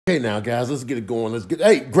Okay, now, guys, let's get it going.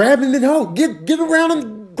 Hey, grab him and hold. Get around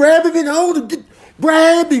him, grab him and hold him.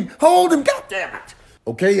 Grab him, hold him. God damn it.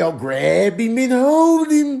 Okay, y'all, grab him and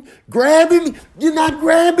hold him. Grab him. You're not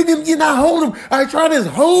grabbing him. You're not holding him. I try this.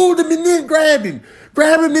 Hold him and then grab him.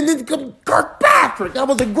 Grab him and then come. Kirkpatrick. That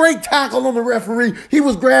was a great tackle on the referee. He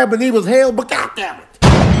was grabbing. He was held, but God damn it.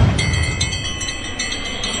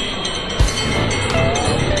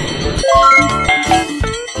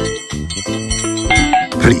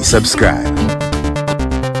 Please subscribe.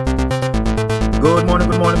 Good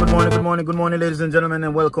morning, ladies and gentlemen,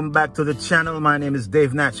 and welcome back to the channel. My name is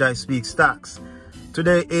Dave Natch. I speak stocks.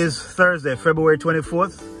 Today is Thursday, February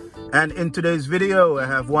 24th, and in today's video, I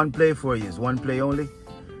have one play for you. It's one play only.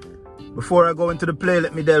 Before I go into the play,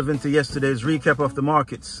 let me delve into yesterday's recap of the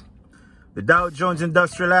markets. The Dow Jones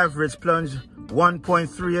Industrial Average plunged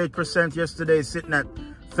 1.38% yesterday, sitting at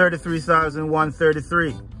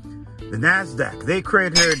 33,133. The NASDAQ, they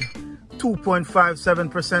cratered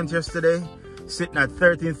 2.57% yesterday, sitting at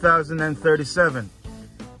 13,037.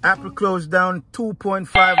 Apple closed down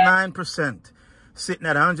 2.59%, sitting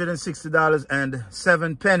at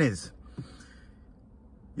 $160.07.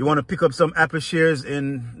 You want to pick up some Apple shares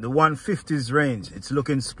in the 150s range. It's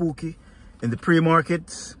looking spooky in the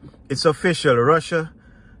pre-markets. It's official. Russia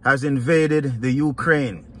has invaded the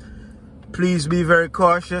Ukraine. Please be very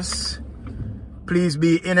cautious. Please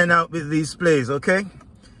be in and out with these plays, okay?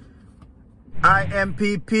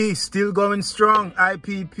 IMPP still going strong.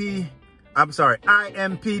 IMPP,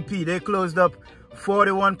 they closed up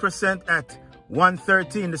 41% at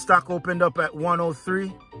 113. The stock opened up at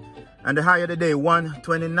 103. And the high of the day,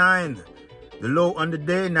 129. The low on the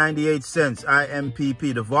day, 98 cents.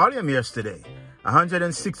 IMPP. The volume yesterday,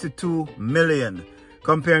 162 million.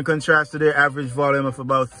 Compare and contrast to their average volume of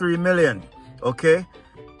about 3 million. Okay?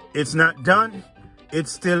 It's not done. It's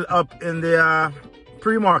still up in the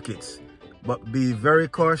pre-markets. But be very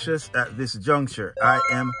cautious at this juncture.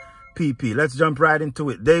 IMPP. Let's jump right into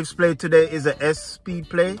it. Dave's play today is a SP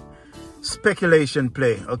play. Speculation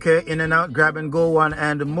play. Okay? In and out, grab and go, one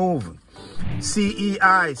and move.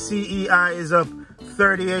 CEI. CEI is up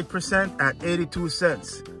 38% at 82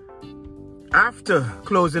 cents. After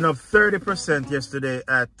closing up 30% yesterday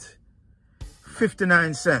at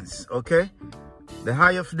 59 cents. Okay? The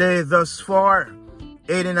high of the day thus far,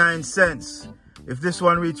 89 cents. If this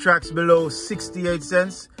one retracts below 68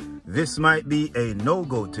 cents, this might be a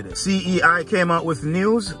no-go today. CEI came out with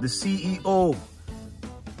news. The CEO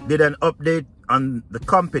did an update on the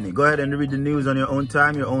company. Go ahead and read the news on your own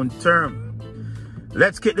time, your own term.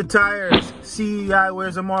 Let's kick the tires. CEI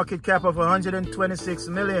wears a market cap of 126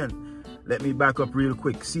 million. Let me back up real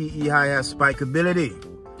quick. CEI has spikeability.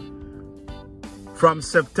 From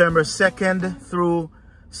September 2nd through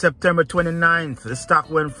September 29th, the stock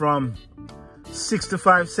went from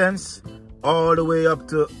 65 cents all the way up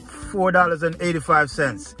to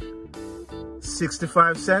 $4.85.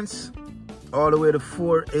 65 cents all the way to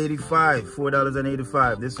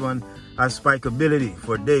 $4.85. This one has spikeability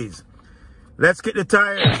for days. Let's get the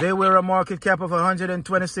tires. They wear a market cap of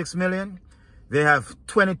 126 million. They have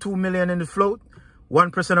 22 million in the float.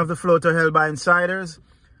 1% of the float are held by insiders.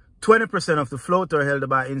 20% of the float are held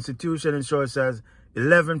by institution. And short says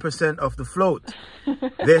 11% of the float.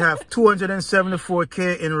 They have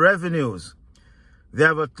 274K in revenues. They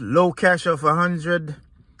have a low cash of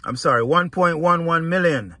 1.11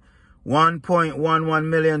 million. 1.11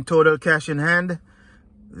 million total cash in hand.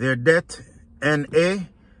 Their debt, NA.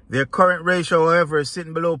 Their current ratio, however, is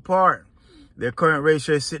sitting below par. Their current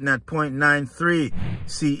ratio is sitting at 0.93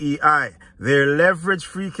 CEI. Their leverage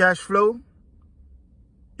free cash flow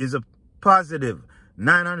is a positive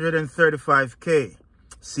 935K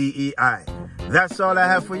CEI. That's all I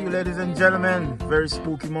have for you, ladies and gentlemen. Very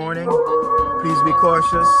spooky morning. Please be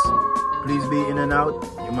cautious. Please be in and out.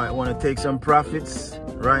 You might want to take some profits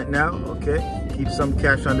right now, okay? Keep some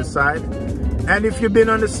cash on the side. And if you've been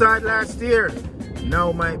on the side last year,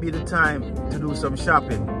 now might be the time to do some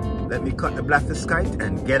shopping. Let me cut the blatherskite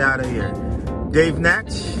and get out of here. Dave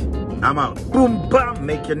Natch, I'm out. Boom, bam.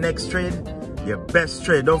 Make your next trade your best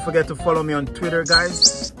trade. Don't forget to follow me on Twitter,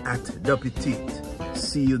 guys, at @DuppyTeeth.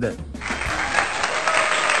 See you then.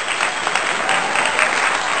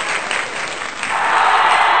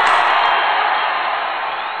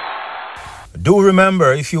 Do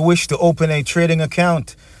remember, if you wish to open a trading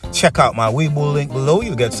account, check out my Webull link below.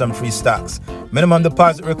 You'll get some free stocks. Minimum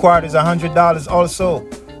deposit required is $100 also.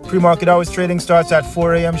 Pre-market hours trading starts at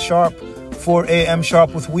 4 a.m. sharp. 4 a.m.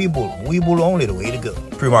 sharp with Webull. Webull only, the way to go.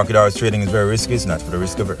 Pre-market hours trading is very risky. It's not for the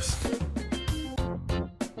risk averse.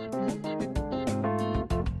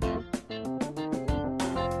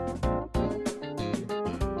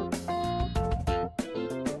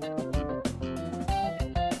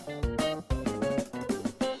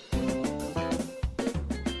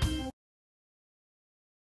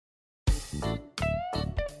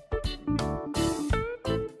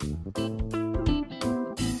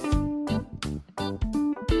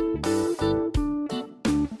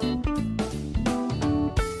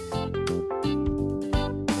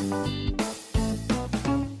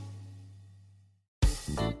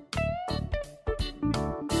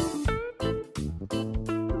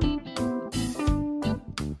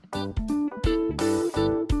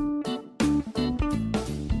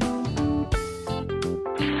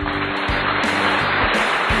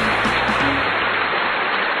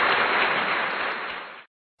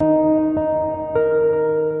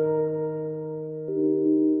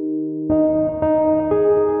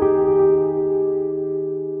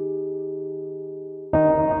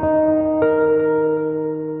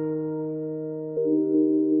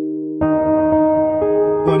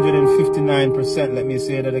 1,259%. Let me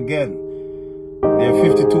say that again. Their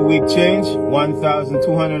 52-week change,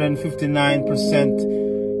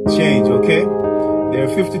 1,259% change, okay? Their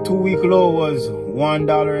 52-week low was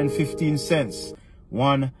 $1.15.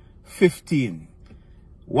 1.15.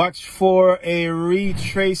 Watch for a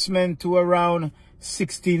retracement to around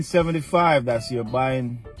 16.75. That's your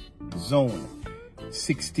buying zone.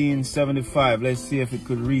 16.75. Let's see if it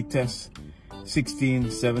could retest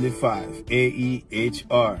 16.75.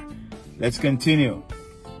 AEHR. Let's continue.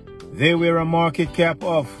 They were a market cap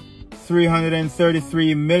of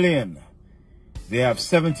 333 million. They have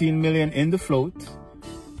 17 million in the float.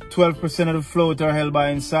 12% of the float are held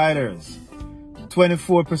by insiders.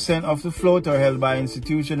 24% of the float are held by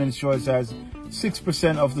institution, and shorts has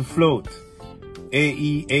 6% of the float.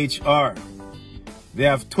 AEHR. They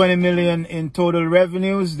have 20 million in total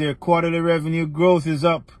revenues. Their quarterly revenue growth is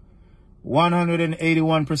up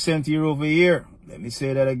 181% year over year. Let me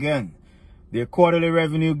say that again. Their quarterly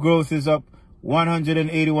revenue growth is up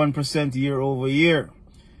 181% year over year.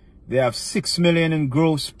 They have 6 million in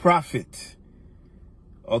gross profit.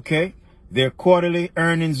 Okay? Their quarterly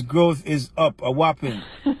earnings growth is up a whopping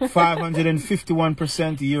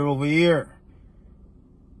 551% year over year.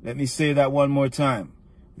 Let me say that one more time.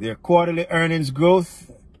 Their quarterly earnings growth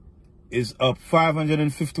is up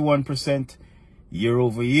 551% year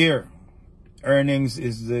over year. Earnings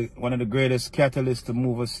is one of the greatest catalysts to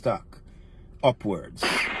move a stock upwards.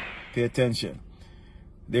 Pay attention.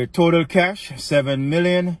 Their total cash, 7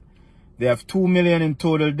 million. They have 2 million in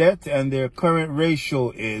total debt, and their current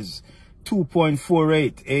ratio is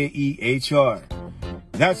 2.48 AEHR.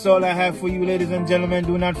 That's all I have for you, ladies and gentlemen.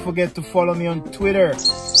 Do not forget to follow me on Twitter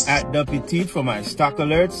at @DuppyTeeth for my stock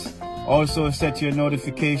alerts. Also set your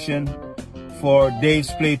notification for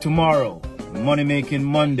Dave's Play tomorrow, Money Making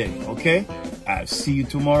Monday, okay? I'll see you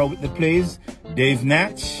tomorrow with the plays. Dave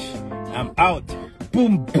Natch, I'm out.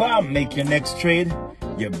 Boom, bam, make your next trade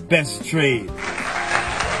your best trade.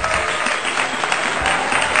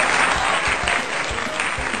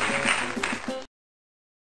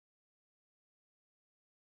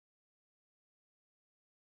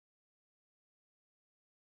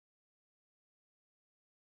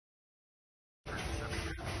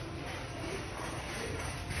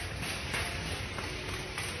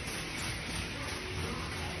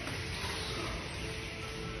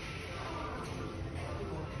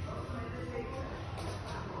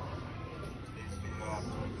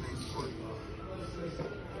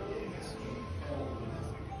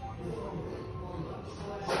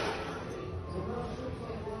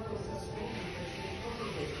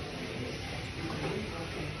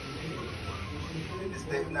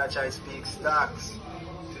 Dave Natch, I Speak Stocks.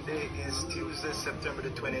 Today is Tuesday, September the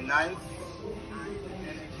 29th.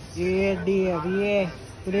 Yeah, Dave, yeah.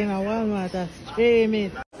 Put in a Walmart and stream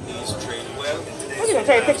it. These trade well. What are you going to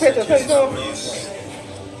try to take pictures?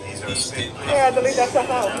 These are state. Yeah, delete that stuff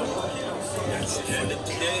out. That's it for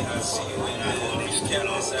today. I'll see you in the chat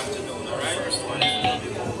this afternoon, alright? First one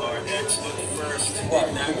is our next look first.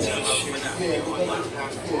 Dave Natch, I'm out for now.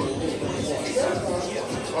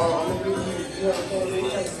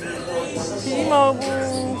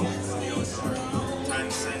 T-Mobile.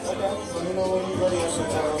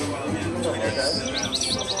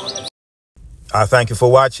 Thank you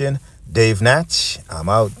for watching. Dave Natch, I'm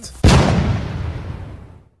out.